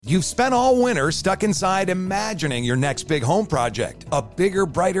You've spent all winter stuck inside imagining your next big home project. A bigger,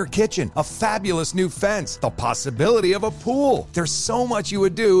 brighter kitchen, a fabulous new fence, the possibility of a pool. There's so much you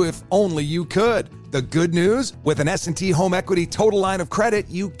would do if only you could. The good news? With an S&T Home Equity Total Line of Credit,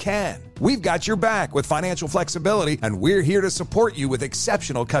 you can. We've got your back with financial flexibility, and we're here to support you with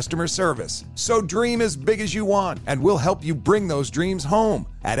exceptional customer service. So dream as big as you want, and we'll help you bring those dreams home.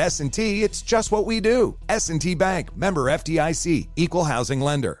 At S&T, it's just what we do. S&T Bank, member FDIC, equal housing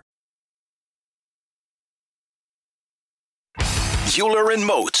lender. Euler and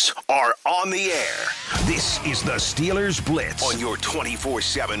Moats are on the air. This is the Steelers Blitz on your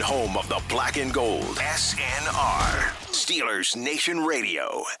 24/7 home of the black and gold. SNR, Steelers Nation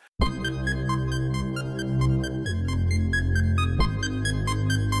Radio.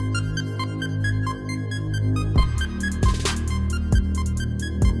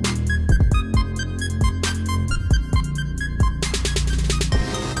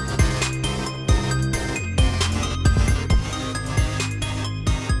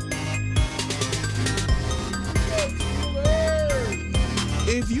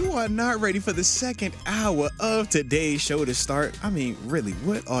 If you are not ready for the second hour of today's show to start, I mean, really,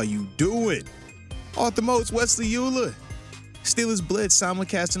 what are you doing? Arthur Moats, Wesley Euler, Steelers Blitz,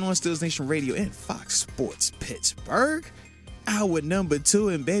 simulcasting on Steelers Nation Radio and Fox Sports Pittsburgh. Hour number 2,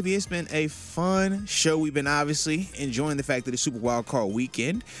 and baby, it's been a fun show. We've been obviously enjoying the fact that it's Super Wild Card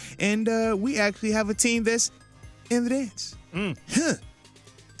weekend, and we actually have a team that's in the dance.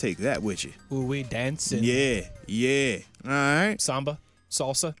 Take that with you. Ooh, we dancing. Yeah. All right. Samba,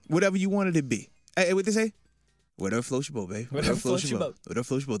 salsa. Whatever you want it to be. Hey, what they say? Whatever floats your boat, baby. Whatever floats your boat. Whatever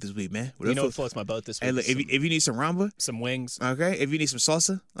floats your boat this week, man. You know what floats my boat this week? Hey, look, if you need some ramba, some wings. Okay. If you need some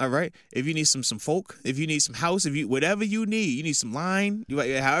salsa, all right. If you need some folk, if you need some house, whatever you need some line,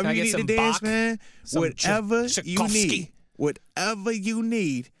 however you need to dance, Bach, man. Whatever you need. Whatever you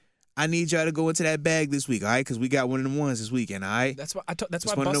need. I need y'all to go into that bag this week, all right? Because we got one of them ones this weekend, all right? That's why I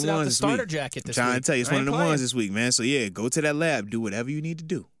busted out the starter jacket this week. I'm trying to tell you, it's one of them ones this week, man. So, yeah, go to that lab. Do whatever you need to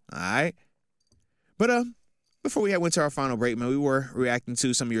do, all right? But before we went to our final break, man, we were reacting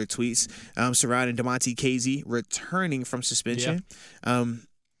to some of your tweets surrounding Kazee returning from suspension. Yeah.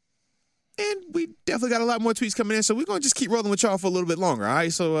 And we definitely got a lot more tweets coming in, so we're going to just keep rolling with y'all for a little bit longer, all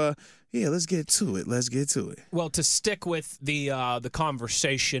right? So, yeah, let's get to it. Well, to stick with the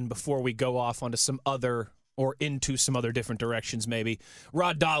conversation before we go off onto some other or into some other different directions, maybe.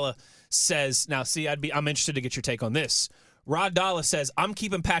 Rod Dalla says, now see, I'm interested to get your take on this. Rod Dalla says, I'm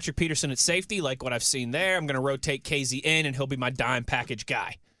keeping Patrick Peterson at safety, like what I've seen there. I'm going to rotate Kazee in, and he'll be my dime package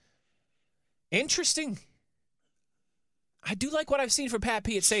guy. Interesting. I do like what I've seen for Pat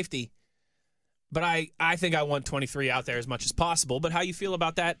P at safety. But I think I want 23 out there as much as possible. But how you feel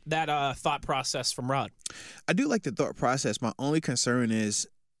about that thought process from Rod? I do like the thought process. My only concern is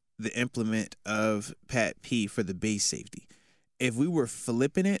the implement of Pat P for the base safety. If we were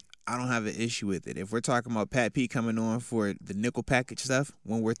flipping it, I don't have an issue with it. If we're talking about Pat P coming on for the nickel package stuff,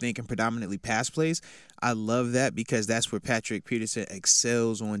 when we're thinking predominantly pass plays, I love that because that's where Patrick Peterson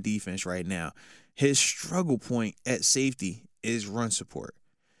excels on defense right now. His struggle point at safety is run support.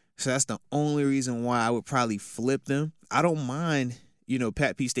 So that's the only reason why I would probably flip them. I don't mind,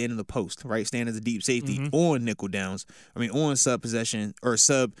 Pat P standing in the post, right? Standing as a deep safety on nickel downs. I mean, on sub possession or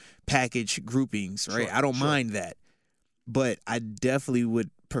sub package groupings, right? Sure, I don't mind that. But I definitely would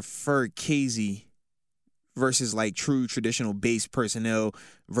prefer Kazee versus like true traditional base personnel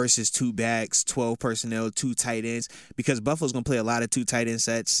versus 2 backs, 12 personnel, 2 tight ends, because Buffalo's going to play a lot of 2 tight end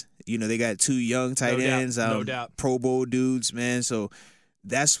sets. They got 2 young tight ends, no doubt. Pro Bowl dudes, man. So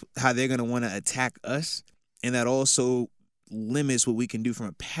that's how they're going to want to attack us. And that also limits what we can do from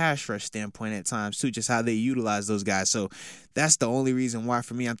a pass rush standpoint at times, too, just how they utilize those guys. So that's the only reason why,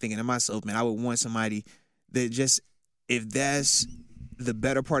 for me, I'm thinking to myself, man, I would want somebody that just, if that's the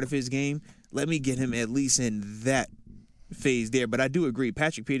better part of his game, let me get him at least in that phase there. But I do agree,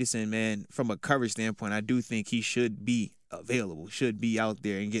 Patrick Peterson, man, from a coverage standpoint, I do think he should be available, should be out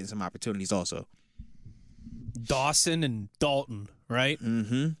there and getting some opportunities also. Dawson and Dalton, right?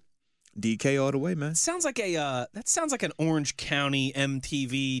 Mm-hmm. DK all the way, man. Sounds like that sounds like an Orange County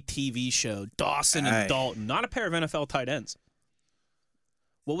MTV TV show. Dawson and Dalton, not a pair of NFL tight ends.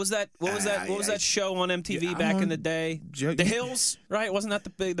 What was that? What was that show on MTV back in the day? The Hills, right? Wasn't that the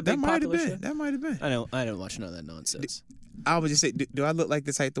big popular show? That might have been. I don't watch none of that nonsense. I would just say, do I look like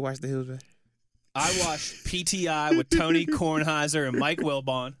the type to watch The Hills, man? I watched PTI with Tony Kornheiser and Mike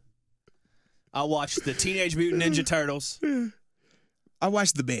Wilbon. I watched the Teenage Mutant Ninja Turtles. I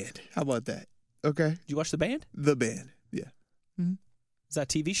watched The Band. How about that? Okay. Did you watch The Band? The Band, yeah. Mm-hmm. Is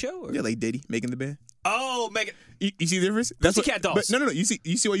that a TV show? Or? Yeah, like Diddy making The Band. Oh, Megan. You see the difference? Pussycat Dolls. But no. You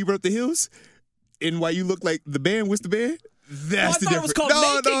see why you brought up the Hills, and why you look like the band. What's the band? That's the difference. It was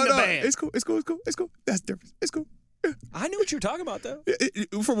called Making the Band. It's cool. That's the difference. It's cool. I knew what you were talking about, though.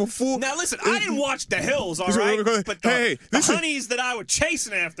 From a full. Now, listen, I didn't watch The Hills, all right? But the honeys that I was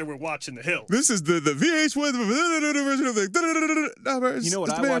chasing after were watching The Hills. This is the VH1 version of the. You know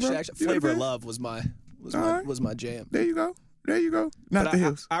what I watched? Actually, Flavor of Love was my jam. There you go. Not The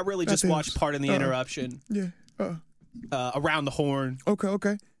Hills. I really just watched Part in the Interruption. Yeah. Around the Horn.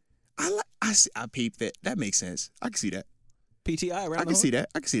 Okay. I peeped it. That makes sense. I can see that. PTI around the Horn. I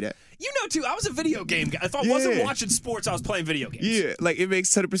can see that. You know, too, I was a video game guy. If I wasn't watching sports, I was playing video games. Yeah, like it makes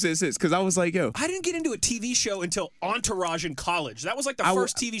 100% sense because I was like, yo. I didn't get into a TV show until Entourage in college. That was like the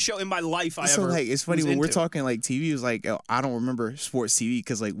first TV show in my life I ever. So like, it's funny when we're talking like TV. It was like, yo, I don't remember sports TV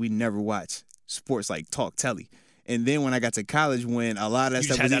because like we never watched sports like talk telly. And then when I got to college, when a lot of that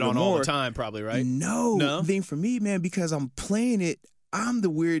stuff was even more, all the time, probably, right? No. Then for me, man, because I'm playing it, I'm the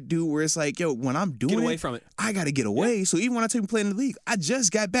weird dude where it's like, yo, when I'm doing get away from it, I got to get away. Yeah. So even when I take playing in the league, I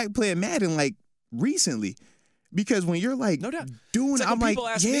just got back playing Madden like recently. Because when you're like doing it, I'm like, people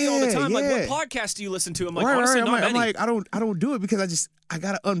ask me all the time, like, what podcast do you listen to? I'm like, honestly, not many. I'm like, I don't do it because I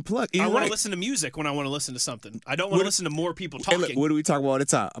gotta unplug. I want to listen to music when I want to listen to something. I don't want to listen to more people talking. Hey, look, what do we talk about all the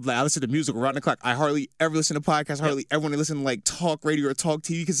time? I'm like, I listen to music around the clock. I hardly ever listen to podcasts. Hardly ever want to listen to like talk radio or talk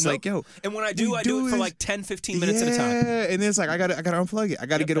TV because it's like, yo. And when I do it for like 10, 15 minutes at a time. Yeah, and then it's like I gotta unplug it. I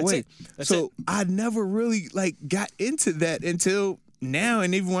gotta get away. So I never really like got into that until now,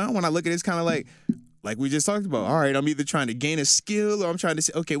 and even when I look at it, it's kind of like we just talked about. All right, I'm either trying to gain a skill or I'm trying to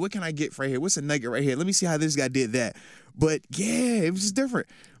say, okay, what can I get right here? What's a nugget right here? Let me see how this guy did that. But yeah, it was just different.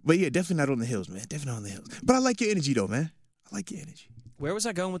 But yeah, definitely not on the Hills, man. Definitely not on the Hills. But I like your energy, though, man. I like your energy. Where was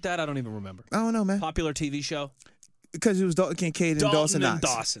I going with that? I don't even remember. I don't know, man. Popular TV show? Because it was Dalton Kincaid and Dawson Knox.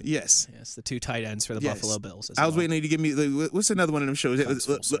 Dawson. Yes. Yes, the two tight ends for the Buffalo Bills. I was waiting you to give me, like, what's another one of them shows?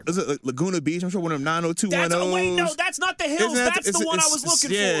 Was it like Laguna Beach? I'm sure one of them 90210. Wait, no, that's not the Hills. That's the one I was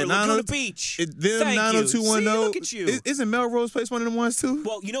looking for. Laguna Beach. Them 90210. See, look at you. Isn't Melrose Place one of them ones too?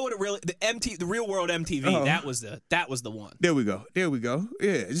 Well, you know what? The Real World MTV. That was the one. There we go.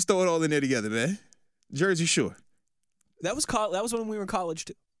 Yeah, just throw it all in there together, man. Jersey Shore. That was when we were in college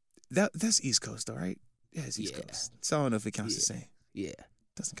too. That's East Coast, though, right? Yeah, it's East Coast. So I don't know if it counts the same. Yeah.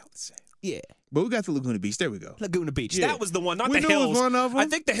 Doesn't count the same. Yeah. But we got the Laguna Beach. There we go. Laguna Beach. Yeah. That was the one, not we the knew Hills. It was one of them. I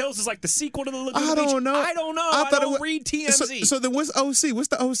think the Hills is like the sequel to the Laguna Beach. I don't know. I don't read TMZ. So then what's OC? What's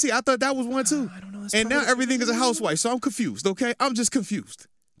the OC? I thought that was one too. I don't know. And now everything is a housewife, so I'm confused, okay? I'm just confused.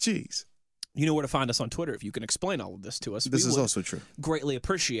 Jeez. You know where to find us on Twitter if you can explain all of this to us. This is also true. Greatly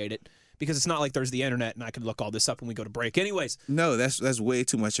appreciate it. Because it's not like there's the internet and I can look all this up when we go to break. Anyways. No, that's way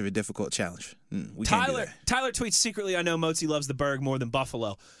too much of a difficult challenge. Tyler tweets, secretly, I know Motzi loves the Berg more than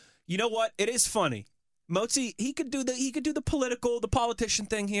Buffalo. You know what? It is funny. Motzi, he could do the politician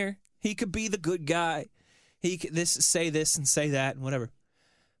thing here. He could be the good guy. He could say this and say that and whatever.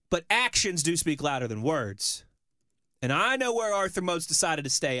 But actions do speak louder than words. And I know where Arthur Moats decided to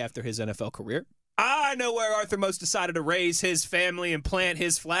stay after his NFL career. I know where Arthur Moats decided to raise his family and plant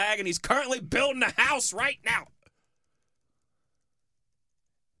his flag, and he's currently building a house right now.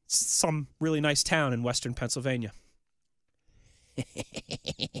 Some really nice town in western Pennsylvania.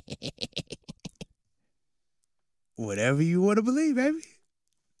 Whatever you want to believe, baby.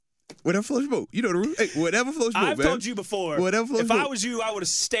 Whatever floats your boat. You know the rule. Hey, whatever floats your boat, man. I've told you before. Whatever floats your boat. If I was you, I would have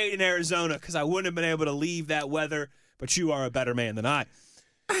stayed in Arizona because I wouldn't have been able to leave that weather, but you are a better man than I.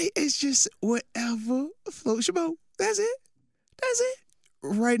 It's just whatever floats your boat. That's it.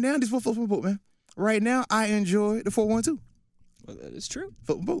 Right now, this is what floats my boat, man. Right now, I enjoy the 412. Well, that is true.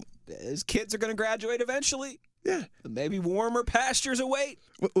 Float my boat. His kids are going to graduate eventually. Yeah. Maybe warmer pastures await.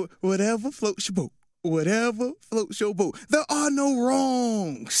 Whatever floats your boat. Whatever floats your boat. There are no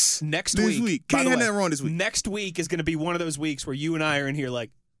wrongs. Next week. Can't have that wrong this week. Next week is going to be one of those weeks where you and I are in here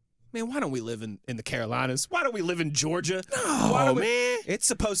like, man, why don't we live in the Carolinas? Why don't we live in Georgia? No, man. It's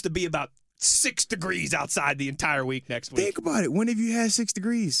supposed to be about 6 degrees outside the entire week next week. Think about it. When have you had 6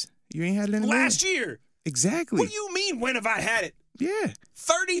 degrees? You ain't had it in the last year. Exactly. What do you mean, when have I had it? Yeah.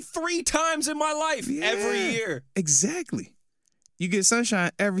 33 times in my life every year. Exactly. You get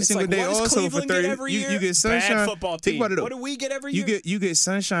sunshine every single day. Also for 30. You get sunshine. Bad football team. Think about it though. What do we get every year? You get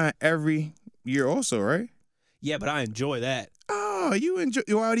sunshine every year also, right? Yeah, but I enjoy that. Oh, you enjoy.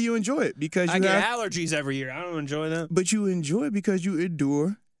 Why do you enjoy it? Because I get allergies every year. I don't enjoy that. But you enjoy it because you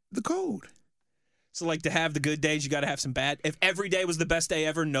endure the cold. So, like, to have the good days, you got to have some bad. If every day was the best day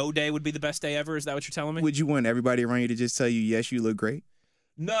ever, no day would be the best day ever. Is that what you're telling me? Would you want everybody around you to just tell you, yes, you look great?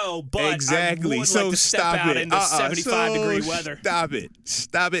 No, but exactly. I would like to step out in the 75-degree weather. Stop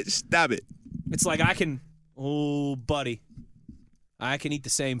it. It's like buddy, I can eat the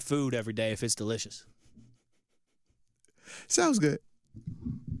same food every day if it's delicious. Sounds good.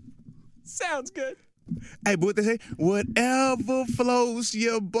 Sounds good. Hey, but what they say, whatever floats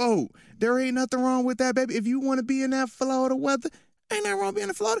your boat. There ain't nothing wrong with that, baby. If you want to be in that Florida weather, ain't nothing wrong being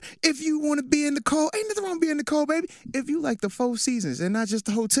in Florida. If you want to be in the cold, ain't nothing wrong being in the cold, baby. If you like the 4 seasons and not just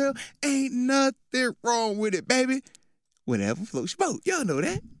the hotel, ain't nothing wrong with it, baby. Whatever floats your boat. Y'all know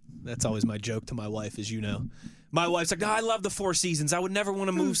that. That's always my joke to my wife, as you know. My wife's like, no, I love the 4 seasons. I would never want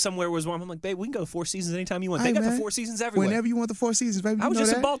to move somewhere where it was warm. I'm like, babe, we can go 4 seasons anytime you want. They got the 4 seasons everywhere. Whenever you want the 4 seasons, baby. I was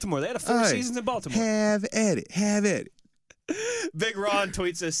just in Baltimore. They had 4 seasons in Baltimore. Have at it. Have at it. Big Ron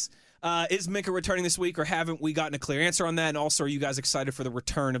tweets us, is Minka returning this week or haven't we gotten a clear answer on that? And also, are you guys excited for the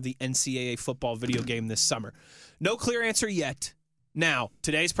return of the NCAA football video game this summer? No clear answer yet. Now,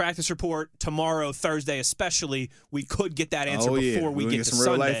 today's practice report, tomorrow, Thursday especially, we could get that answer before we get to some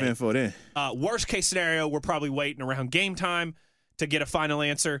Sunday. real life info then. Worst case scenario, we're probably waiting around game time to get a final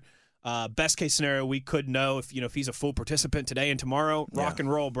answer. Best case scenario, we could know if he's a full participant today and tomorrow. Rock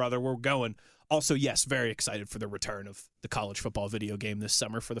and roll, brother. We're going. Also, yes, very excited for the return of the college football video game this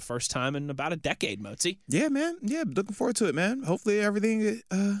summer for the first time in about a decade, Mozi. Yeah, man. Yeah, looking forward to it, man. Hopefully everything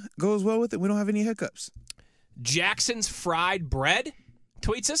goes well with it. We don't have any hiccups. Jackson's Fried Bread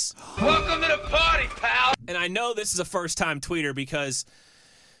tweets us. Welcome to the party, pal. And I know this is a first-time tweeter because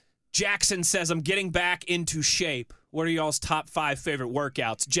Jackson says, I'm getting back into shape. What are y'all's top 5 favorite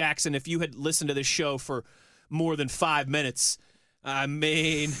workouts? Jackson, if you had listened to this show for more than 5 minutes, I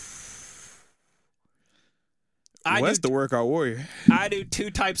mean... Wes the workout warrior. I do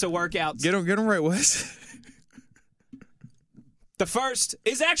 2 types of workouts. Get him right, Wes. The first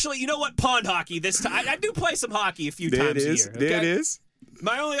is actually, you know what, pond hockey this time. I do play some hockey a few times a year. Okay? There it is.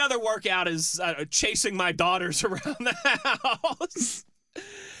 My only other workout is chasing my daughters around the house.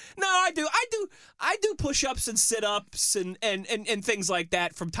 No, I do push-ups and sit-ups and things like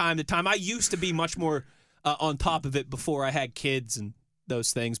that from time to time. I used to be much more on top of it before I had kids and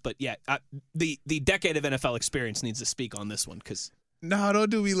those things. But yeah, the decade of NFL experience needs to speak on this one because. No, don't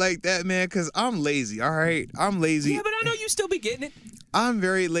do me like that, man, because I'm lazy, all right? I'm lazy. Yeah, but I know you still be getting it. I'm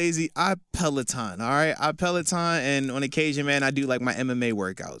very lazy. I Peloton, all right? I Peloton, and on occasion, man, I do like my MMA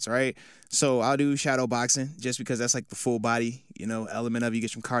workouts, right? So I'll do shadow boxing just because that's like the full body, element of it. You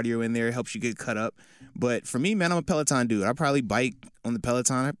get some cardio in there. It helps you get cut up. But for me, man, I'm a Peloton dude. I probably bike on the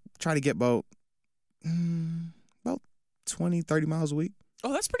Peloton. I try to get about 20, 30 miles a week.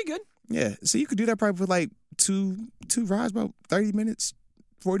 Oh, that's pretty good. Yeah, so you could do that probably with like two rides, about 30 minutes,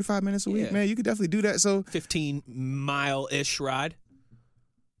 45 minutes a week, man. You could definitely do that. So 15-mile-ish ride.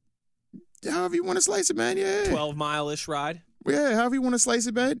 However you want to slice it, man, yeah. 12-mile-ish ride. Yeah, however you want to slice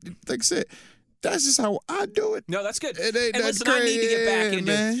it, man. Like I said, that's just how I do it. No, that's good. And listen, I need to get back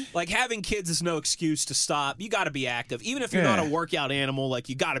into it. Like, having kids is no excuse to stop. You got to be active. Even if you're not a workout animal, like,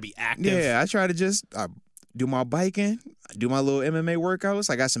 you got to be active. Yeah, I try to just do my biking, do my little MMA workouts.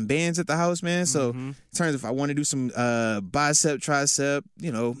 I got some bands at the house, man. So in terms of if I want to do some bicep, tricep,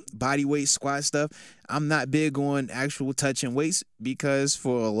 body weight, squat stuff, I'm not big on actual touching weights because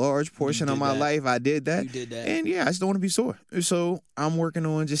for a large portion of my life, I did that. You did that. And yeah, I just don't want to be sore. So I'm working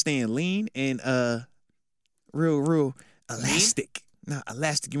on just staying lean and real elastic. Not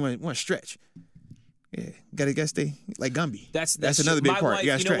elastic. You want to stretch. Yeah, gotta stay like Gumby. That's another big my part. Wife, you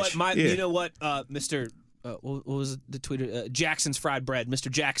gotta stretch. You know what, Mr. What was the tweeter? Jackson's Fried Bread,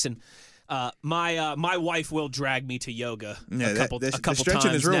 Mr. Jackson. My wife will drag me to yoga a couple times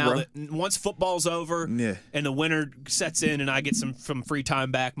is real, now. bro. Once football's over and the winter sets in and I get some free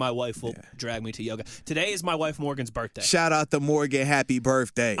time back, my wife will drag me to yoga. Today is my wife Morgan's birthday. Shout out to Morgan, happy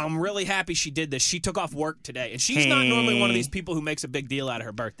birthday. I'm really happy she did this. She took off work today, and she's not normally one of these people who makes a big deal out of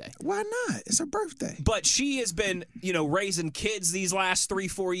her birthday. Why not? It's her birthday. But she has been, raising kids these last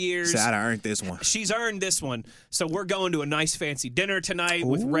 3-4 years. So I earned this one. She's earned this one. So we're going to a nice fancy dinner tonight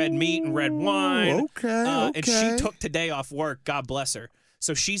with red meat and red wine. Okay. And she took today off work. God bless her.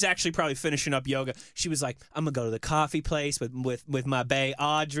 So she's actually probably finishing up yoga. She was like, I'm going to go to the coffee place with my bae,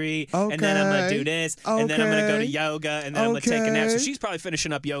 Audrey, and then I'm going to do this, and then I'm going to go to yoga, and then I'm going to take a nap. So she's probably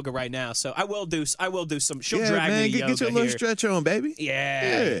finishing up yoga right now. So I will do some. She'll drag me to yoga get your little stretch on, baby.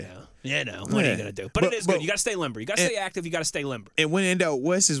 Yeah. What are you going to do? But it is good. You got to stay limber. You got to stay active. You got to stay limber. And when in doubt,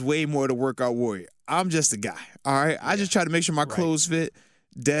 Wes is way more the workout warrior. I'm just a guy, all right? I just try to make sure my clothes fit.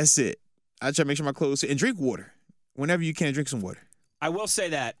 That's it. I try to make sure my clothes fit. And drink water. Whenever you can, drink some water. I will say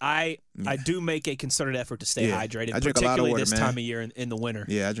that I do make a concerted effort to stay hydrated, I drink particularly a lot of water, this time of year in the winter.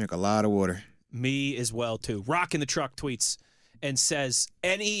 Yeah, I drink a lot of water. Me as well, too. Rock in the Truck tweets and says,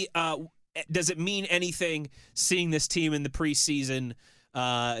 does it mean anything seeing this team in the preseason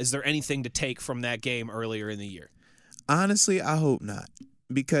Is there anything to take from that game earlier in the year? Honestly, I hope not.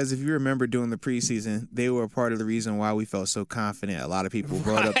 Because if you remember during the preseason, they were a part of the reason why we felt so confident. A lot of people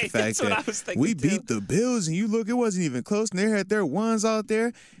brought up the fact that we beat the Bills, and you look, it wasn't even close, and they had their ones out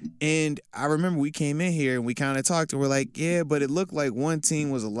there. And I remember we came in here, and we kind of talked, and we're like, yeah, but it looked like one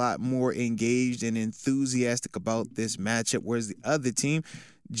team was a lot more engaged and enthusiastic about this matchup, whereas the other team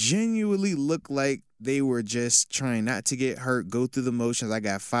genuinely looked like they were just trying not to get hurt, go through the motions. I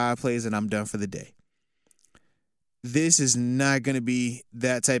got 5 plays, and I'm done for the day. This is not going to be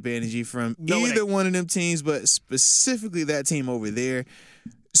that type of energy from either one of them teams, but specifically that team over there.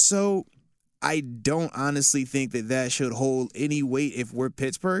 So I don't honestly think that should hold any weight if we're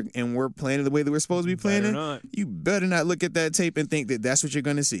Pittsburgh and we're playing the way that we're supposed to be playing. You better not look at that tape and think that that's what you're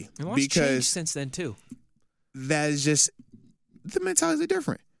going to see. And what's changed since then, too? That is just – the mentalities are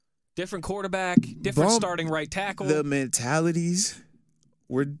different. Different quarterback, different starting right tackle. The mentalities –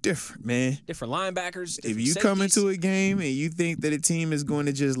 we're different, man. Different linebackers. If you come into a game and you think that a team is going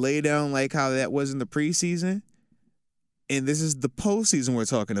to just lay down like how that was in the preseason, and this is the postseason we're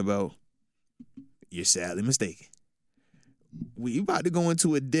talking about, you're sadly mistaken. We about to go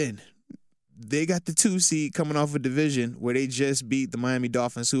into a den. They got the 2 seed coming off a division where they just beat the Miami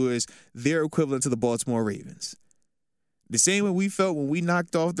Dolphins, who is their equivalent to the Baltimore Ravens. The same way we felt when we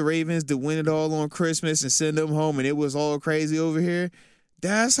knocked off the Ravens to win it all on Christmas and send them home, and it was all crazy over here.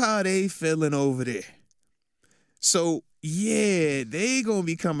 That's how they feeling over there. So, yeah, they going to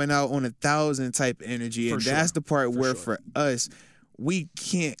be coming out on 1,000 type energy, and that's the part where for us, we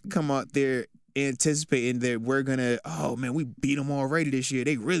can't come out there anticipating that we're going to, oh, man, we beat them already this year.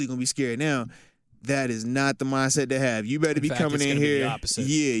 They really going to be scared now. That is not the mindset to have. You better be coming in here. Be the opposite,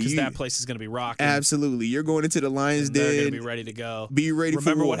 because that place is going to be rocking. Absolutely. You're going into the Lions Den. They're going to be ready to go. Be ready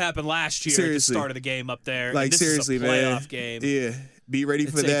Remember for what happened last year at the start of the game up there. Like, this seriously, is a playoff man. game. Yeah. Be ready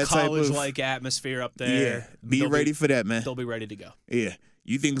for that type of college-like atmosphere up there. Yeah. Be ready for that, man. They'll be ready to go. Yeah.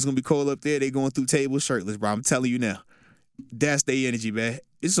 You think it's going to be cold up there? They going through tables shirtless, bro. I'm telling you now. That's their energy, man.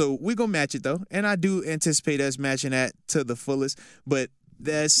 So we're going to match it, though. And I do anticipate us matching that to the fullest. But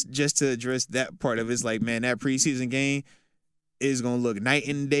that's just to address that part of it. It's like, man, that preseason game is going to look night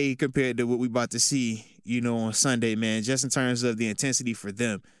and day compared to what we about to see, on Sunday, man, just in terms of the intensity for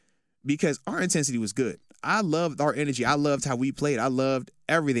them. Because our intensity was good. I loved our energy. I loved how we played. I loved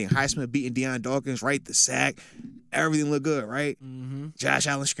everything. Highsmith beating Deion Dawkins, right? The sack. Everything looked good, right? Mm-hmm. Josh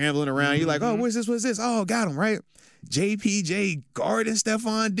Allen scrambling around. You're like, oh, what's this? What's this? Oh, got him, right? JPJ guarding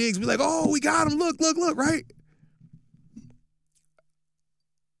Stephon Diggs. We're like, oh, we got him. Look, right?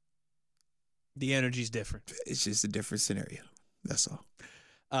 The energy's different. It's just a different scenario. That's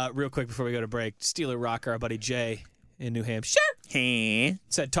all. Real quick before we go to break, Steeler rocker, our buddy Jay in New Hampshire,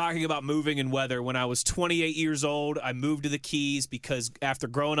 said, talking about moving and weather, when I was 28 years old, I moved to the Keys because after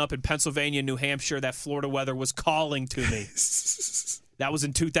growing up in Pennsylvania and New Hampshire, that Florida weather was calling to me. That was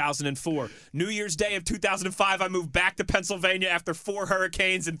in 2004. New Year's Day of 2005, I moved back to Pennsylvania after 4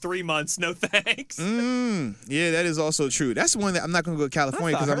 hurricanes in 3 months. No thanks. Yeah, that is also true. That's the one that I'm not going to go to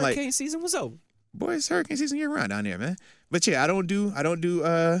California because I'm like, hurricane season was over. Boy, it's hurricane season year round down there, man. But yeah, I don't do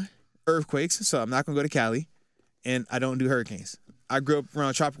earthquakes, so I'm not going to go to Cali, and I don't do hurricanes. I grew up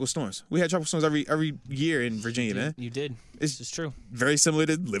around tropical storms. We had tropical storms every year in Virginia, man. You did. It's just true. Very similar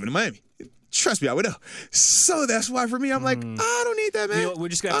to living in Miami. Trust me, I would know. So that's why for me, I'm like, I don't need that, man. We're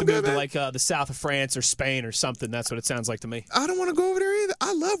just going to have to move to like the south of France or Spain or something. That's what it sounds like to me. I don't want to go over there either.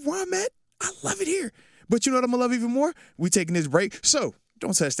 I love where I'm at. I love it here. But you know what I'm going to love even more? We taking this break. So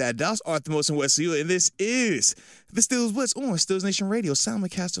don't touch that dial. Arthur Moats and Wesley Euler, and this is the Steelers Blitz on Steelers Nation Radio,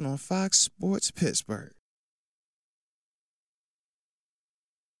 simulcasting on Fox Sports Pittsburgh.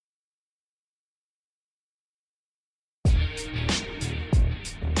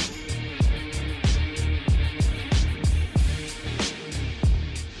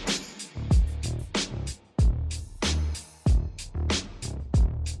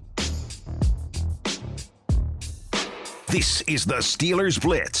 This is the Steelers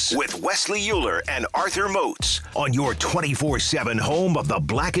Blitz with Wesley Euler and Arthur Moats on your 24/7 home of the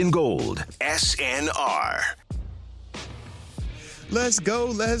black and gold, SNR. Let's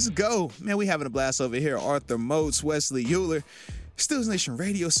go. Man, we having a blast over here. Arthur Moats, Wesley Euler, Steelers Nation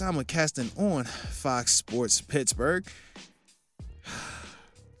Radio, simulcasting on Fox Sports Pittsburgh.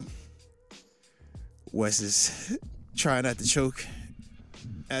 Wes is trying not to choke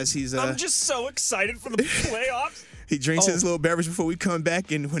as he's I'm just so excited for the playoffs. He drinks his little beverage before we come back,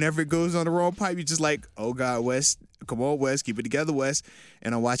 and whenever it goes on the wrong pipe, you're just like, oh, God, Wes. Come on, Wes. Keep it together, Wes.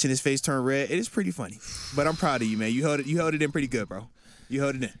 And I'm watching his face turn red. It is pretty funny. But I'm proud of you, man. You held it in pretty good, bro. You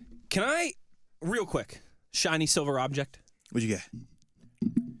held it in. Can I, real quick, shiny silver object? What you got?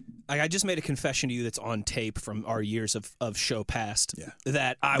 I just made a confession to you that's on tape from our years of show past. Yeah.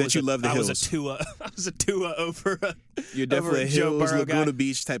 That you love the I hills. was a Tua over a You're definitely over a Joe Hills, Burrow Laguna guy.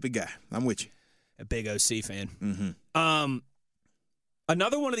 Beach type of guy. I'm with you. A big OC fan. Mm-hmm.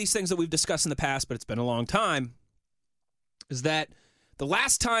 Another one of these things that we've discussed in the past, but it's been a long time, is that the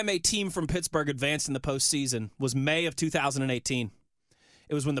last time a team from Pittsburgh advanced in the postseason was May of 2018.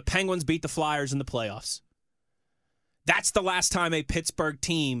 It was when the Penguins beat the Flyers in the playoffs. That's the last time a Pittsburgh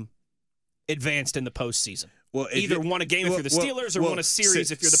team advanced in the postseason. Well, Either won a game if you're the Steelers or won a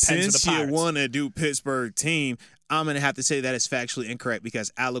series if you're the Pens or the Pirates. Since you want to do Pittsburgh team, I'm going to have to say that is factually incorrect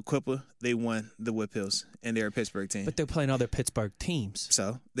because Aliquippa, they won the Whip Hills, and they're a Pittsburgh team. But they're playing other Pittsburgh teams.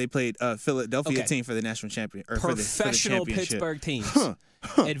 So they played Philadelphia team for the national champion. Or Professional for the Pittsburgh teams. Huh.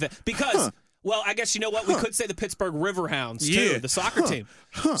 Well, I guess you know what? We could say the Pittsburgh Riverhounds, too, the soccer team.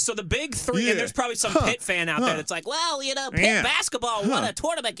 So the big three, and there's probably some Pitt fan out there that's like, well, Pitt basketball won a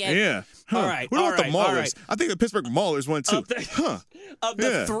tournament game. Yeah. All right, What about the Maulers? all right. I think the Pittsburgh Maulers won, too. Of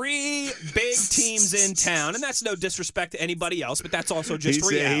the three big teams in town, and that's no disrespect to anybody else, but that's also just he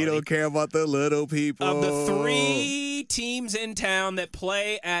reality. Said he don't care about the little people. Of the three teams in town that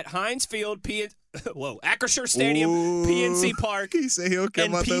play at Heinz Field, Acrisure Stadium, PNC Park, he said he don't care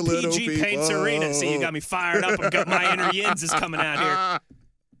and about the little PPG people. Paints Arena. See, you got me fired up. I've got my inner yins is coming out here.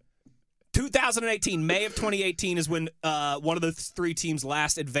 2018, May of 2018 is when one of the three teams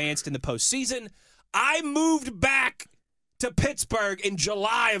last advanced in the postseason. I moved back to Pittsburgh in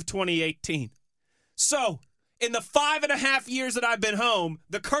July of 2018. So, in the 5.5 years that I've been home,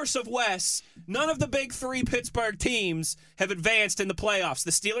 the curse of Wes, none of the big three Pittsburgh teams have advanced in the playoffs. The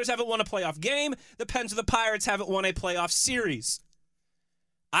Steelers haven't won a playoff game. The Pens or the Pirates haven't won a playoff series.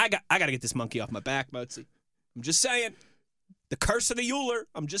 I got to get this monkey off my back, Mozi. I'm just saying. The curse of the Euler.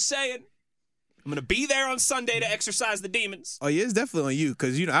 I'm just saying. I'm going to be there on Sunday to exorcise the demons. Oh yeah, it's definitely on you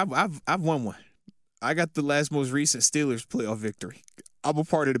because I've won one. I got the most recent Steelers playoff victory. I'm a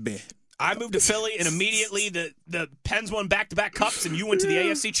part of the band. I moved to Philly, and immediately the Pens won back-to-back cups, and you went to the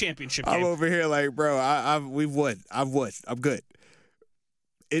AFC Championship game. I'm over here like, bro, we've won. I've won. I'm good.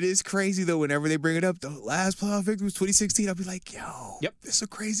 It is crazy, though, whenever they bring it up. The last playoff victory was 2016. I'll be like, yo, It's a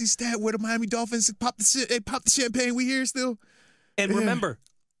crazy stat where the Miami Dolphins pop the champagne. We here still. And remember,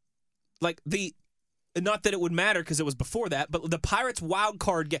 not that it would matter because it was before that, but the Pirates wild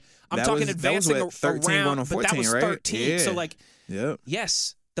card game. Advancing that was 13 around, on 14, but that was right? 13. Yeah. So,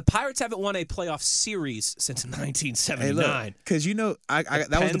 yes, the Pirates haven't won a playoff series since 1979. Because that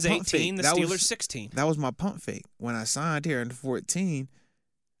Pens was the pump 18, fake. the Steelers 16. That was my pump fake. When I signed here in 14,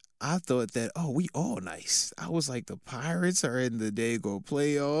 I thought that, we all nice. I was like, the Pirates are in the Dago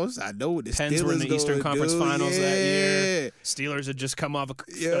playoffs. I know what the Pens Steelers were in the Eastern Conference Finals that year. Yeah. Steelers had just come off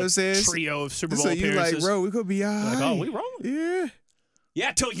a saying? trio of Super Bowl So you appearances. like, bro, we could be all right. Like, we rolling. Yeah.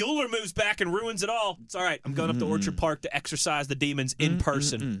 Yeah, till Euler moves back and ruins it all. It's all right. I'm going up to Orchard Park to exercise the demons in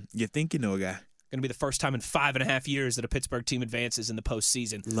person. You think you know a guy. Going to be the first time in 5.5 years that a Pittsburgh team advances in the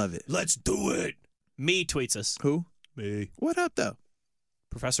postseason. Love it. Let's do it. Me tweets us. Who? Me. What up, though?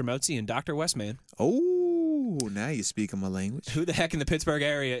 Professor Motzi and Dr. Westman. Oh, now you're speaking my language. Who the heck in the Pittsburgh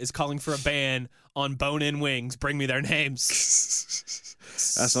area is calling for a ban on bone-in wings? Bring me their names.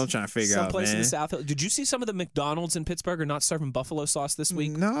 That's what I'm trying to figure out, man. Someplace in the South. Did you see some of the McDonald's in Pittsburgh are not serving buffalo sauce this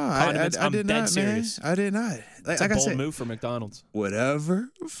week? No, I did not, serious. man. I did not. It's a bold move for McDonald's. Whatever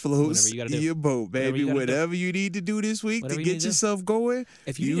floats your boat, baby. Whatever you need to do this week to get yourself going,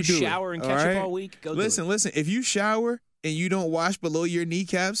 if you need to shower and catch up all week, go do it. Listen. If you shower and you don't wash below your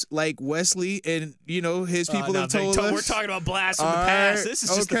kneecaps like Wesley and, his people have told us. We're talking about blasts from the past. This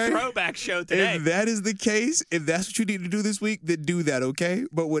is just a throwback show today. If that is the case, if that's what you need to do this week, then do that, okay?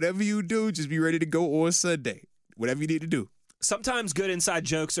 But whatever you do, just be ready to go on Sunday. Whatever you need to do. Sometimes good inside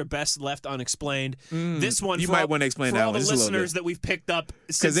jokes are best left unexplained. This one, you might want to explain for that all one. the listeners that we've picked up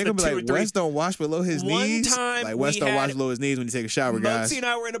since they're the gonna be 2 like, or 3. Wes don't wash below his knees. Time Wes don't wash below his knees when you take a shower, guys. Motzi and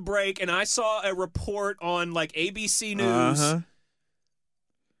I were in a break, and I saw a report on ABC News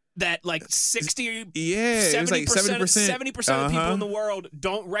that 60, 70% of people in the world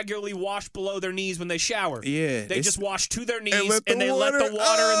don't regularly wash below their knees when they shower. Yeah, they just wash to their knees and they let the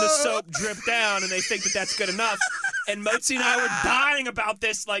water and the soap drip down, and they think that that's good enough. And Motzi and I were dying about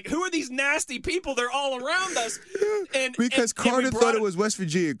this. Like, who are these nasty people? They're all around us. Because Carter thought it was West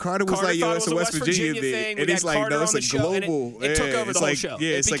Virginia. Carter was like, yo, it's a West Virginia thing. And he's like, no, it's a global. It took over the whole show.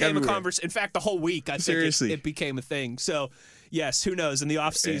 Yeah, it became a conversation. In fact, the whole week, I think it became a thing. So, yes, who knows? In the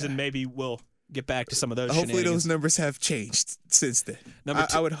offseason, maybe we'll get back to some of those Hopefully those numbers have changed since then.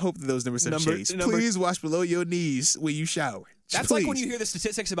 I would hope that those numbers have changed. Please wash below your knees when you shower. That's like when you hear the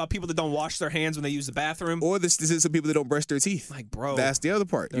statistics about people that don't wash their hands when they use the bathroom. Or the statistics of people that don't brush their teeth. Like, bro. That's the other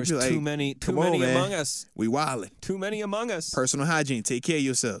part. There's like, too many among us. We wildin'. Too many among us. Personal hygiene. Take care of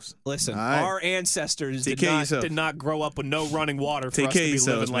yourselves. Listen, right? Our ancestors did not grow up with no running water for us to be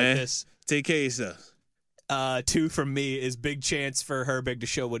living like this. Take care of yourselves. 2 from me is big chance for Herbig to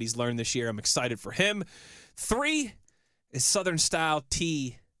show what he's learned this year. I'm excited for him. 3 is Southern style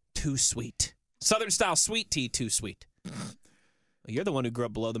tea too sweet. Southern style sweet tea too sweet. You're the one who grew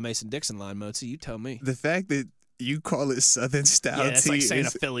up below the Mason-Dixon line, Mozi. You tell me. The fact that you call it Southern style tea. Yeah, it's like saying a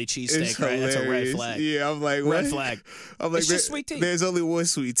Philly cheesesteak, right? That's a red flag. Yeah, I'm like, red what? flag. I'm like, it's just sweet tea. There's only one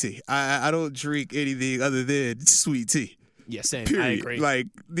sweet tea. I don't drink anything other than sweet tea. Yeah, same. Period. I agree. Like,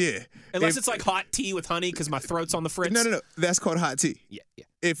 yeah. Unless it's like hot tea with honey because my throat's on the fritz. No. That's called hot tea. Yeah.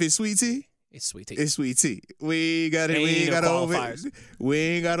 If it's sweet tea, it's sweet tea. It's sweet tea. We ain't gotta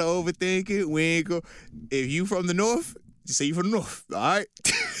overthink it. We ain't go. If you from the north, just say you from the north. All right,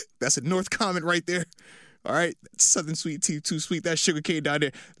 that's a north comment right there. All right, Southern sweet tea too sweet. That sugar cane down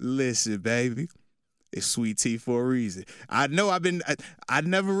there. Listen, baby, it's sweet tea for a reason. I know. I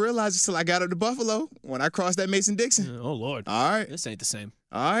never realized it until I got up to Buffalo when I crossed that Mason-Dixon. Oh Lord. All right, this ain't the same.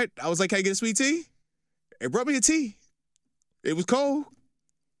 All right, I was like, can I get a sweet tea? It brought me a tea. It was cold.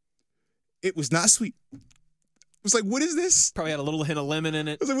 It was not sweet. I was like, what is this? Probably had a little hint of lemon in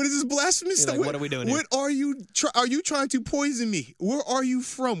it. I was like, what is this blasphemous stuff? Like, what are we doing here? What are you are you trying to poison me? Where are you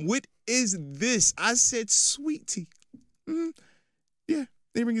from? What is this? I said sweet tea. Mm-hmm. Yeah.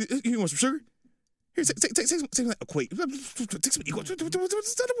 They bring you want some sugar? Here, take some. Wait.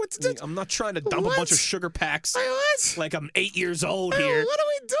 I'm not trying to dump a bunch of sugar packs. What? Like I'm 8 years old here. What are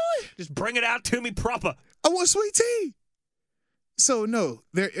we doing? Just bring it out to me proper. I want sweet tea. So, no,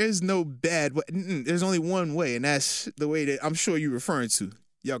 there is no bad way. There's only one way, and that's the way that I'm sure you're referring to.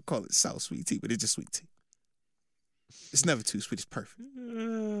 Y'all call it South sweet tea, but it's just sweet tea. It's never too sweet. It's perfect.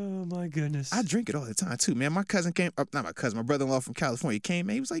 Oh, my goodness. I drink it all the time, too, man. My cousin came up, not my cousin, my brother-in-law from California came,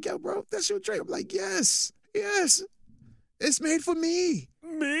 man. He was like, yo, bro, that's your drink. I'm like, yes. It's made for me.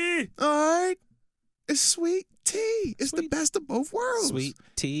 Me? All right. It's sweet tea. It's the best of both worlds. Sweet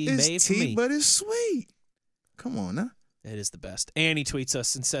tea it's made tea, for me. But it's sweet. Come on, now. It is the best. Annie tweets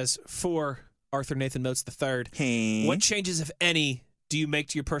us and says, for Arthur Nathan Motes III, what changes, if any, do you make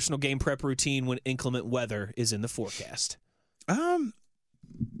to your personal game prep routine when inclement weather is in the forecast?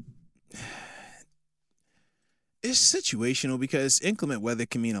 It's situational because inclement weather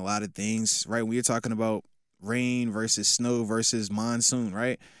can mean a lot of things, right? When you're talking about rain versus snow versus monsoon,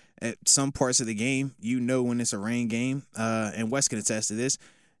 right? At some parts of the game, you know when it's a rain game, and Wes can attest to this,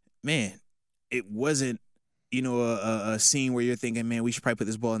 man, it wasn't, a scene where you're thinking, man, we should probably put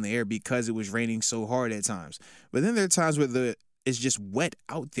this ball in the air because it was raining so hard at times. But then there are times where it's just wet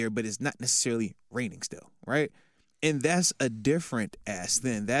out there, but it's not necessarily raining still, right? And that's a different ass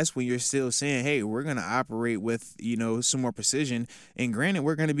then. That's when you're still saying, hey, we're going to operate with, some more precision. And granted,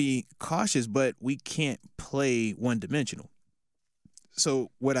 we're going to be cautious, but we can't play one-dimensional.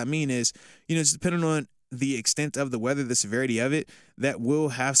 So what I mean is, it's depending on the extent of the weather, the severity of it, that will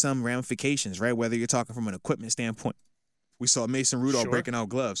have some ramifications, right? Whether you're talking from an equipment standpoint. We saw Mason Rudolph breaking out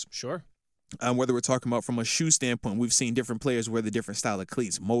gloves. Sure. Whether we're talking about from a shoe standpoint, we've seen different players wear the different style of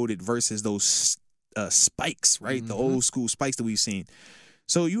cleats, molded versus those spikes, right? Mm-hmm. The old school spikes that we've seen.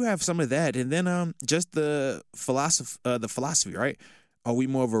 So you have some of that. And then just the philosophy, right? Are we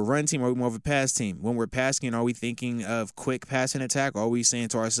more of a run team or are we more of a pass team? When we're passing, are we thinking of quick passing attack? Or are we saying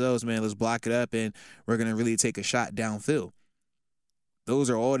to ourselves, man, let's block it up and we're going to really take a shot downfield?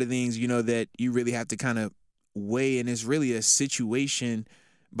 Those are all the things, that you really have to kind of weigh, and it's really a situation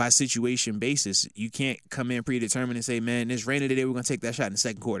by situation basis. You can't come in predetermined and say, man, it's raining today, we're going to take that shot in the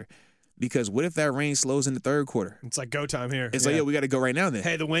second quarter. Because what if that rain slows in the third quarter? It's like go time here. It's like, we got to go right now then.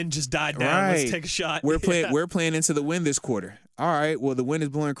 Hey, the wind just died down. Right. Let's take a shot. We're playing into the wind this quarter. All right, well, the wind is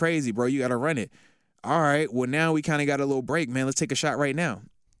blowing crazy, bro. You got to run it. All right, well, now we kind of got a little break, man. Let's take a shot right now.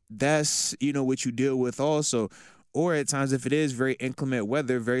 That's, what you deal with also. Or at times, if it is very inclement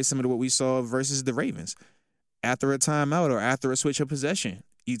weather, very similar to what we saw versus the Ravens. After a timeout or after a switch of possession,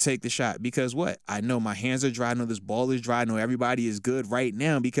 you take the shot. Because what? I know my hands are dry. I know this ball is dry. I know everybody is good right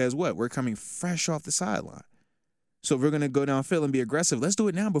now because what? We're coming fresh off the sideline. So if we're going to go downfield and be aggressive, let's do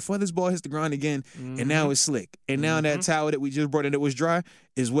it now before this ball hits the ground again. Mm-hmm. And now it's slick. And now that towel that we just brought in that was dry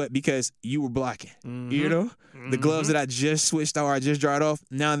is wet because you were blocking. Mm-hmm. The gloves that I just switched out or I just dried off,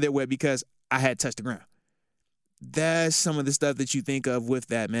 now they're wet because I had touched the ground. That's some of the stuff that you think of with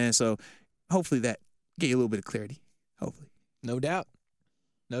that, man. So hopefully that get you a little bit of clarity. Hopefully. No doubt.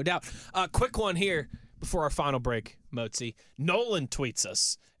 Quick one here before our final break. Mozi. Nolan tweets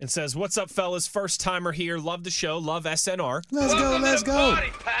us and says, "What's up, fellas? First timer here. Love the show. Love SNR. Let's go. Let's go.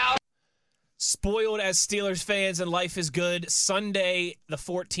 Party, pal. Spoiled as Steelers fans and life is good. Sunday, the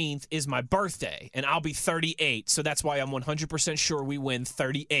 14th, is my birthday, and I'll be 38. So that's why I'm 100% sure we win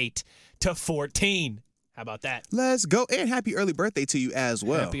 38-14. How about that? Let's go. And happy early birthday to you as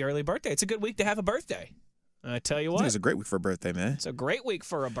well. Happy early birthday. It's a good week to have a birthday. I tell you I what. think it's a great week for a birthday, man. It's a great week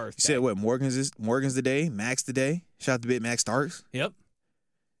for a birthday. You said what? Morgan's the day. Max the day. Shout out to Big Max Starks. Yep.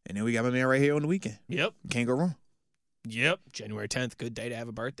 And then we got my man right here on the weekend. Yep. Can't go wrong. Yep. January 10th. Good day to have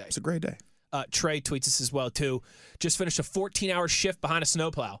a birthday. It's a great day. Trey tweets us as well, too. Just finished a 14-hour shift behind a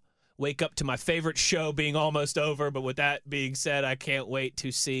snowplow. Wake up to my favorite show being almost over, but with that being said, I can't wait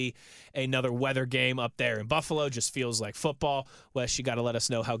to see another weather game up there in Buffalo. Just feels like football. Wes, you got to let us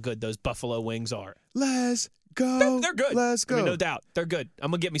know how good those Buffalo wings are. Let's go. They're good. Let's go. I mean, no doubt. They're good.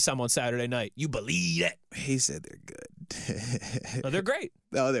 I'm going to get me some on Saturday night. You believe it. He said they're good. Oh, they're great.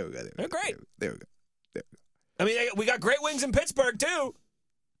 Oh, there we go. They're great. There we go. I mean, we got great wings in Pittsburgh, too.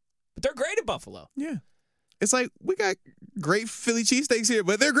 But they're great at Buffalo. Yeah. It's like we got great Philly cheesesteaks here,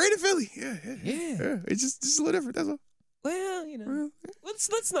 but they're great at Philly. Yeah. It's just a little different. That's all. Well,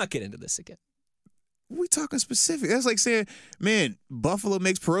 let's not get into this again. We talking specific. That's like saying, man, Buffalo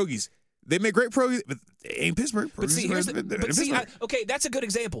makes pierogies. They make great pierogies, but they ain't Pittsburgh. But see, okay, that's a good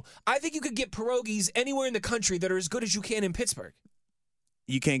example. I think you could get pierogies anywhere in the country that are as good as you can in Pittsburgh.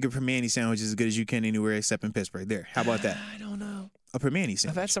 You can't get Permani sandwiches as good as you can anywhere except in Pittsburgh. There. How about that? I don't know. A Permani sandwich.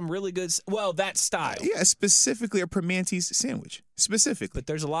 I've had some really good, that style. Yeah, specifically a Permante's sandwich. Specifically. But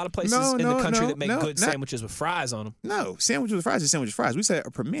there's a lot of places in the country that make good sandwiches with fries on them. No, sandwich with fries is sandwich with fries. We said a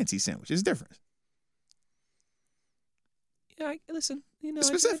Permante sandwich. It's different. Yeah, listen,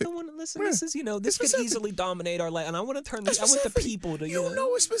 specific. I don't want to listen. Yeah. This is, this could easily dominate our life, and I want to turn this. I want the people to, You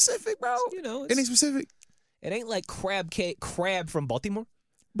know it's specific, bro. It ain't specific. It ain't like crab from Baltimore.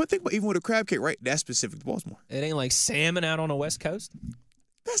 But think about even with a crab cake, right? That's specific to Baltimore. It ain't like salmon out on the West Coast.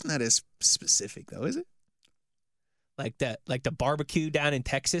 That's not as specific, though, is it? Like the barbecue down in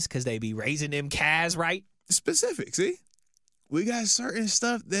Texas because they be raising them calves, right? Specific, see? We got certain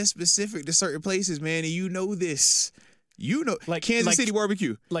stuff that's specific to certain places, man, and you know this. You know, like Kansas City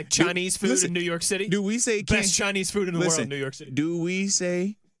barbecue. Like Chinese food in New York City? Do we say best Chinese food in the world in New York City? Do we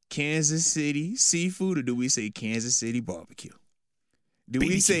say Kansas City seafood or do we say Kansas City barbecue? Do BBQ.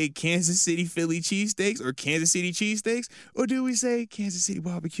 We say Kansas City Philly cheesesteaks or Kansas City cheesesteaks? Or do we say Kansas City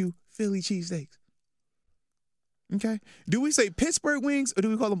barbecue Philly cheesesteaks? Okay. Do we say Pittsburgh wings or do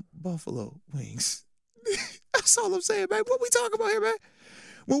we call them Buffalo wings? That's all I'm saying, man. What we talking about here, man?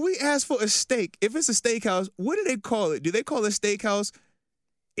 When we ask for a steak, if it's a steakhouse, what do they call it? Do they call a steakhouse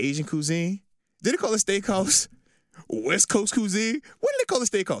Asian cuisine? Do they call a steakhouse West Coast cuisine? What do they call a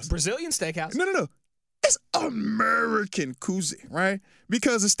steakhouse? Brazilian steakhouse. No. It's American cuisine, right?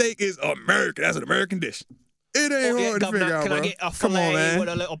 Because the steak is American. That's an American dish. It ain't hard to figure out, Can bro. I get a Come on, filet man. with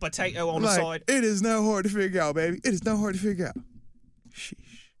a little potato on the side? It is not hard to figure out, baby. It is not hard to figure out.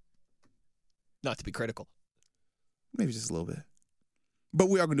 Sheesh. Not to be critical. Maybe just a little bit. But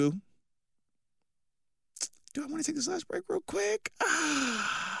we are going to do I want to take this last break real quick? Do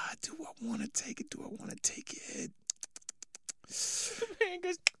I want to take it?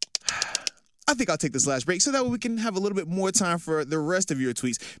 I think I'll take this last break so that way we can have a little bit more time for the rest of your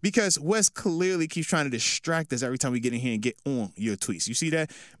tweets because Wes clearly keeps trying to distract us every time we get in here and get on your tweets. You see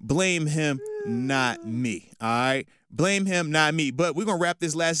that? Blame him, not me. All right? Blame him, not me. But we're going to wrap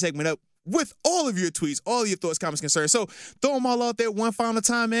this last segment up with all of your tweets, all of your thoughts, comments, concerns. So throw them all out there one final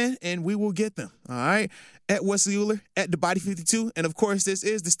time, man, and we will get them. All right? At Wesley Euler, at The Body 52. And, of course, this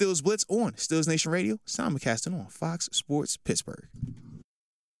is the Steelers Blitz on Steelers Nation Radio, simulcasting on Fox Sports Pittsburgh.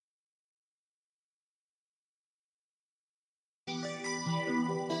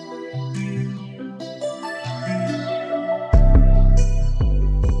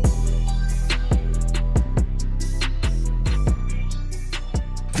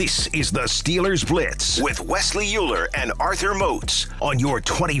 This is the Steelers Blitz with Wesley Euler and Arthur Moats on your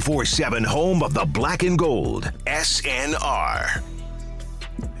 24/7 home of the black and gold, SNR.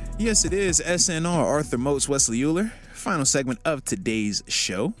 Yes, it is SNR, Arthur Moats, Wesley Euler. Final segment of today's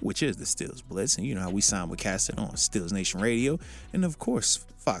show, which is the Steelers Blitz. And you know how we simulcast it on Steelers Nation Radio and, of course,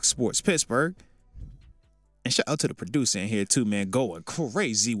 Fox Sports Pittsburgh. And shout out to the producer in here, too, man, going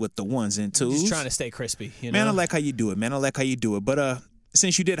crazy with the ones and twos. Just trying to stay crispy, you know? Man, I like how you do it, man. I like how you do it. But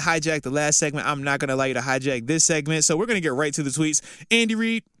since you did hijack the last segment, I'm not going to allow you to hijack this segment. So we're going to get right to the tweets. Andy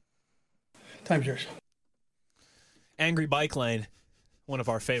Reid. Time's yours. Angry Bike Lane, one of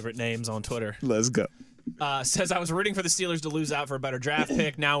our favorite names on Twitter. Let's go. Says, I was rooting for the Steelers to lose out for a better draft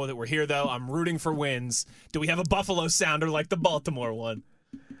pick. Now that we're here, though, I'm rooting for wins. Do we have a Buffalo sounder like the Baltimore one?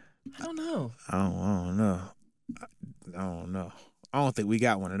 I don't know. I don't know. I don't think we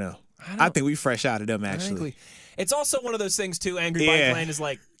got one of them. I think we fresh out of them, actually. It's also one of those things, too. Angry Bike Lane is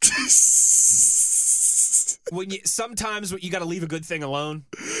like, sometimes you got to leave a good thing alone.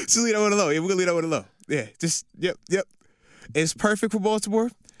 Just leave that one alone. Yeah, we're going to leave that one alone. Yeah, just, yep. It's perfect for Baltimore.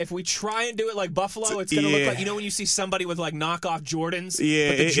 If we try and do it like Buffalo, it's going to look like, when you see somebody with like knockoff Jordans, yeah,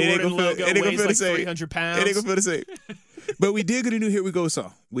 but the Jordan logo weighs like 300 pounds. It ain't going to feel the same. But we did get a new Here We Go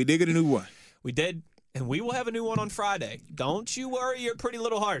song. We did get a new one. We did, and we will have a new one on Friday. Don't you worry your pretty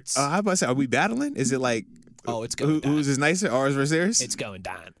little hearts. I was about to say, are we battling? Is it like, it's going down. Who's is nicer, ours versus theirs? It's going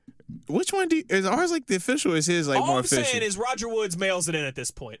down. Which one is ours like the official or is his like all more I'm official? Saying is Roger Woods mails it in at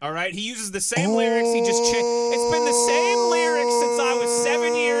this point, all right? He uses the same lyrics. He just it's been the same lyrics since I was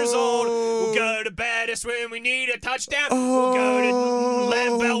 7 years old. We'll go to Bettis when we need a touchdown. We'll go to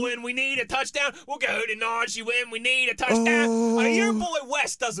Leadville when we need a touchdown. We'll go to Narsey when we need a touchdown. Your boy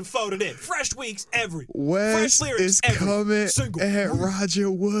West doesn't phone it in. Fresh weeks every. West fresh lyrics is every coming single at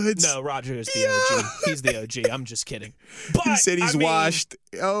Roger Woods. No, Roger is the OG. He's the OG. I'm just kidding. But, he said he's washed.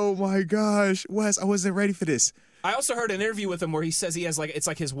 Oh my gosh, Wes, I wasn't ready for this. I also heard an interview with him where he says he has it's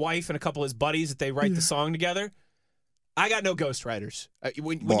like his wife and a couple of his buddies that they write the song together. I got no ghostwriters.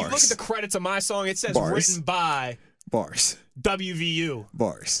 When you look at the credits of my song, it says written by WVU.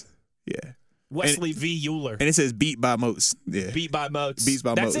 Yeah. Wesley V. Euler. And it says beat by Moats. Yeah. Beat by Moats. Beats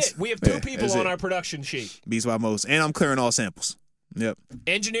by Moats. That's it. We have two people on our production sheet. Beats by Moats. And I'm clearing all samples. Yep.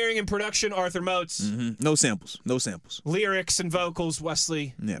 Engineering and production, Arthur Moats. Mm-hmm. No samples. Lyrics and vocals,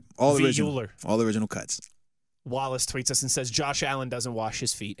 Wesley. Yep. All V. original. Euler. All original cuts. Wallace tweets us and says Josh Allen doesn't wash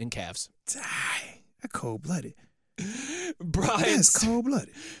his feet and calves. That cold-blooded. That's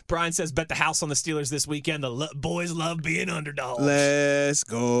cold-blooded. Brian says, bet the house on the Steelers this weekend. The boys love being underdogs. Let's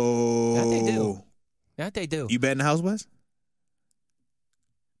go. That they do. You betting the house, Wes?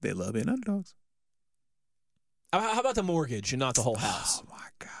 They love being underdogs. How about the mortgage and not the whole house? Oh, my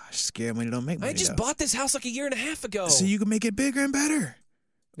gosh. Scared money don't make money. I just bought this house like a year and a half ago. So you can make it bigger and better.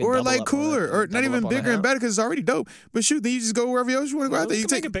 Or like cooler. Or not even bigger and better because it's already dope. But shoot, then you just go wherever else you want to go out there. You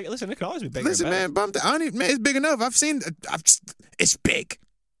take it big. Listen, it can always be bigger. Listen, man, it's big enough. It's big.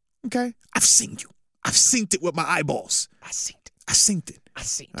 Okay? I've seen you. I've seen it with my eyeballs. I seen it.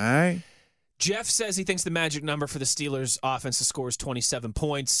 All right? Jeff says he thinks the magic number for the Steelers offense to score is 27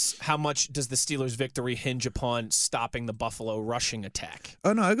 points. How much does the Steelers' victory hinge upon stopping the Buffalo rushing attack?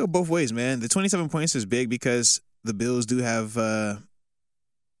 Oh, no, I go both ways, man. The 27 points is big because the Bills do have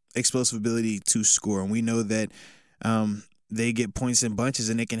explosive ability to score, and we know that they get points in bunches,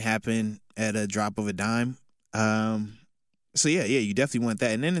 and it can happen at a drop of a dime. So, yeah, you definitely want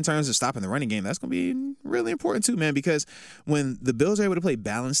that. And then in terms of stopping the running game, that's going to be really important too, man, because when the Bills are able to play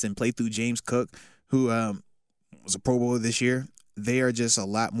balanced and play through James Cook, who was a Pro Bowler this year, they are just a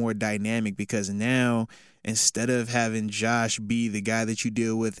lot more dynamic because now instead of having Josh be the guy that you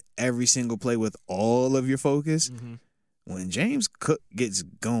deal with every single play with all of your focus, when James Cook gets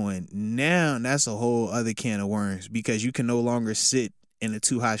going, now that's a whole other can of worms because you can no longer sit in a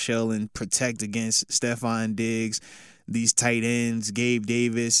too-high shell and protect against Stephon Diggs, these tight ends, Gabe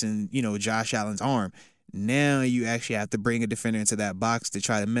Davis, and, Josh Allen's arm. Now you actually have to bring a defender into that box to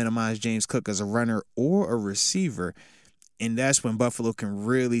try to minimize James Cook as a runner or a receiver. And that's when Buffalo can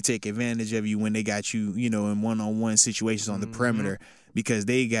really take advantage of you when they got you, in one-on-one situations on the perimeter because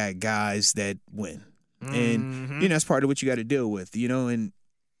they got guys that win. And, that's part of what you got to deal with, and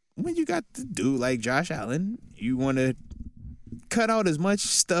when you got the dude like Josh Allen, you want to cut out as much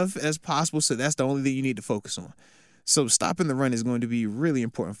stuff as possible, so that's the only thing you need to focus on. So stopping the run is going to be really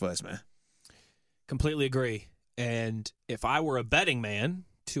important for us, man. Completely agree. And if I were a betting man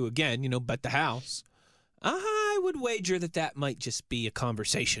to, again, bet the house, I would wager that might just be a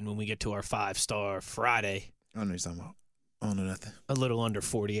conversation when we get to our 5-star Friday. I don't know what you're talking about. I don't know nothing. A little under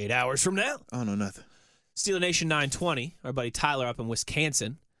 48 hours from now. I don't know nothing. Steeler Nation 920, our buddy Tyler up in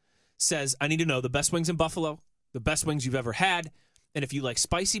Wisconsin, says, I need to know the best wings in Buffalo, the best wings you've ever had, and if you like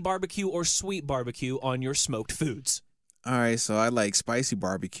spicy barbecue or sweet barbecue on your smoked foods. All right, so I like spicy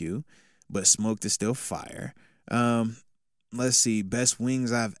barbecue, but smoked is still fire. Let's see, best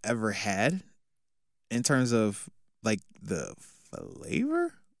wings I've ever had in terms of, like, the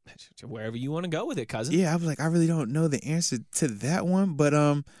flavor? Wherever you want to go with it, cousin. Yeah, I was like, I really don't know the answer to that one, but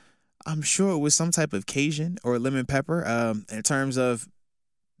I'm sure it was some type of Cajun or lemon pepper. In terms of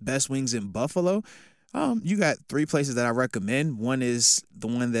best wings in Buffalo, you got 3 places that I recommend. One is the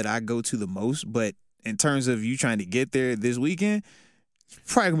one that I go to the most, but in terms of you trying to get there this weekend,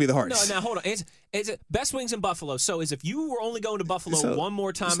 Probably gonna be the hardest. No, now hold on. Is it best wings in Buffalo? So if you were only going to Buffalo one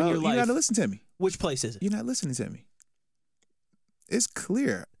more time in your life, you gotta listen to me. Which place is it? You're not listening to me. It's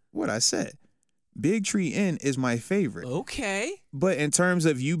clear what I said. Big Tree Inn is my favorite. Okay. But in terms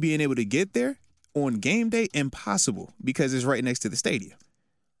of you being able to get there on game day, impossible because it's right next to the stadium.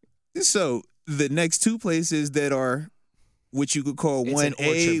 So the next two places that are what you could call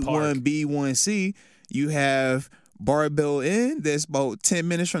 1A, 1B, 1C, you have Barbell Inn, that's about 10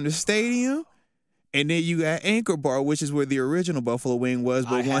 minutes from the stadium. And then you got Anchor Bar, which is where the original Buffalo Wing was.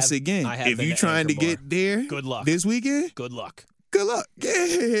 But once again, if you're trying to get there good luck this weekend, good luck. Good luck.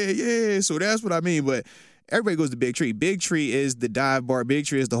 Yeah. So that's what I mean. But everybody goes to Big Tree. Big Tree is the dive bar. Big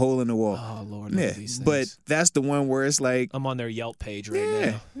Tree is the hole in the wall. Oh, Lord, I love these things. But that's the one where it's like. I'm on their Yelp page right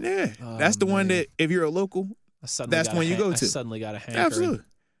now. Yeah. That's the one that if you're a local, that's the one you go to. I suddenly got a hankering. Absolutely.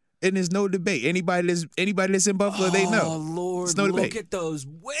 And there's no debate. Anybody that's in Buffalo, they know. Oh, Lord, it's no debate. Look at those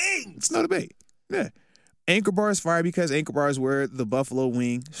wings. It's no debate. Yeah. Anchor Bar is fire because Anchor Bar is where the Buffalo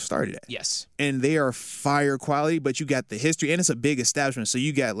Wing started at. Yes. And they are fire quality, but you got the history, and it's a big establishment. So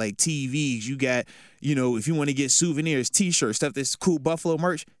you got like TVs, you got, if you want to get souvenirs, T-shirts, stuff that's cool Buffalo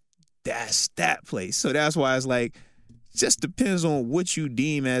merch, that's that place. So that's why it's like, just depends on what you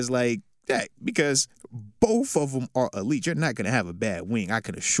deem as like that, because both of them are elite. You're not going to have a bad wing, I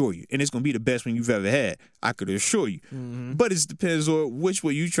can assure you. And it's going to be the best wing you've ever had, I could assure you. Mm-hmm. But it depends on which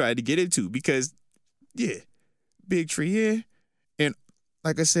way you try to get into, because yeah, Big Tree, yeah. And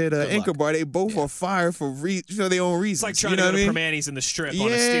like I said, Anchor Bar, they both are fire for their own reasons. It's like trying to go to Permanis in the Strip on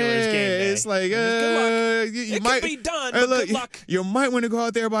a Steelers game day. It's like, good luck. It might be done, but good luck. You might want to go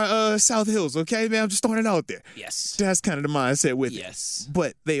out there by South Hills, okay, man? I'm just throwing it out there. Yes. That's kind of the mindset with it. Yes.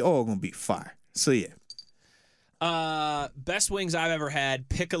 But they all going to be fire. So, yeah. Best wings I've ever had,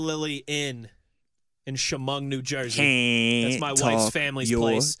 Piccalilli Inn in Chemung, New Jersey. That's my wife's family's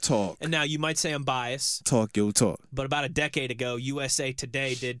place. Talk. And now you might say I'm biased. Talk your talk. But about a decade ago, USA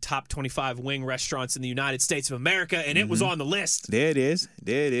Today did top 25 wing restaurants in the United States of America, and it was on the list. There it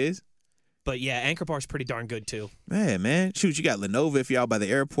is. But yeah, Anchor Bar's pretty darn good too. Man. Shoot, you got Lenova if you're out by the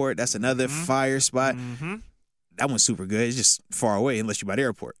airport. That's another fire spot. Mm-hmm. That one's super good. It's just far away unless you're by the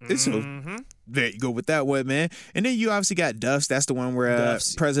airport. So there you go with that one, man. And then you obviously got Duff's. That's the one where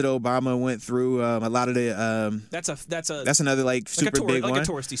President Obama went through a lot of the. That's another like super big one, like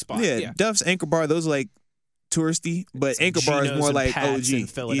a touristy spot. Yeah, Duff's, Anchor Bar, those are like touristy, but Anchor Bar is more like OG in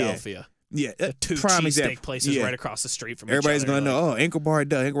Philadelphia. Yeah, the two cheesesteak places right across the street from everybody's each other. Everybody's going to know, Anchor Bar,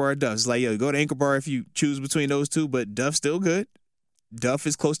 Duff. It's like, go to Anchor Bar if you choose between those two, but Duff's still good. Duff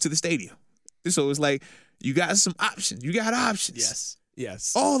is close to the stadium. So it's like, you got some options. You got options.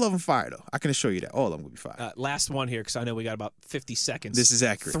 Yes. All of them fire, though. I can assure you that. All of them will be fire. Last one here, because I know we got about 50 seconds. This is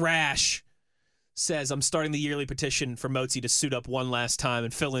accurate. Thrash says, I'm starting the yearly petition for Mozi to suit up one last time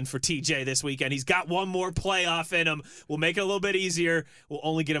and fill in for TJ this weekend. He's got one more playoff in him. We'll make it a little bit easier. We'll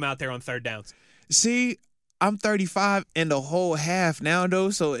only get him out there on third downs. See, I'm 35 in the whole half now, though,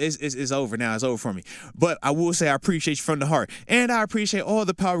 so it's over now. It's over for me. But I will say I appreciate you from the heart. And I appreciate all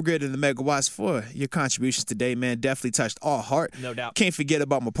the Power Grid and the Megawatts for your contributions today, man. Definitely touched our heart. No doubt. Can't forget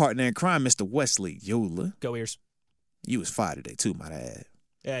about my partner in crime, Mr. Wesley Yola. Go Ears. You was fire today, too, might I add.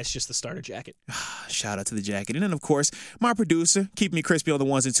 Yeah, it's just the starter jacket. Shout out to the jacket. And then, of course, my producer, keeping me crispy on the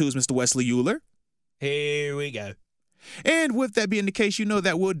ones and twos, Mr. Wesley Euler. Here we go. And with that being the case, you know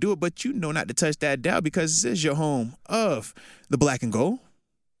that we'll do it, but you know not to touch that dial because this is your home of the Black and Gold.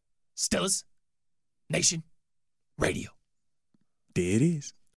 Steelers Nation Radio. There it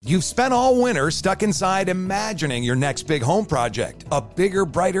is. You've spent all winter stuck inside imagining your next big home project. A bigger,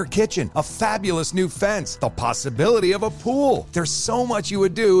 brighter kitchen, a fabulous new fence, the possibility of a pool. There's so much you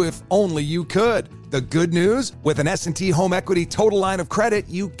would do if only you could. The good news? With an S&T Home Equity Total Line of Credit,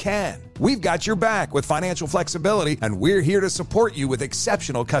 you can. We've got your back with financial flexibility, and we're here to support you with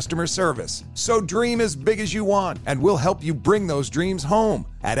exceptional customer service. So dream as big as you want, and we'll help you bring those dreams home.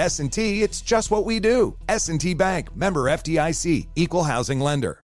 At S&T, it's just what we do. S&T Bank, member FDIC, equal housing lender.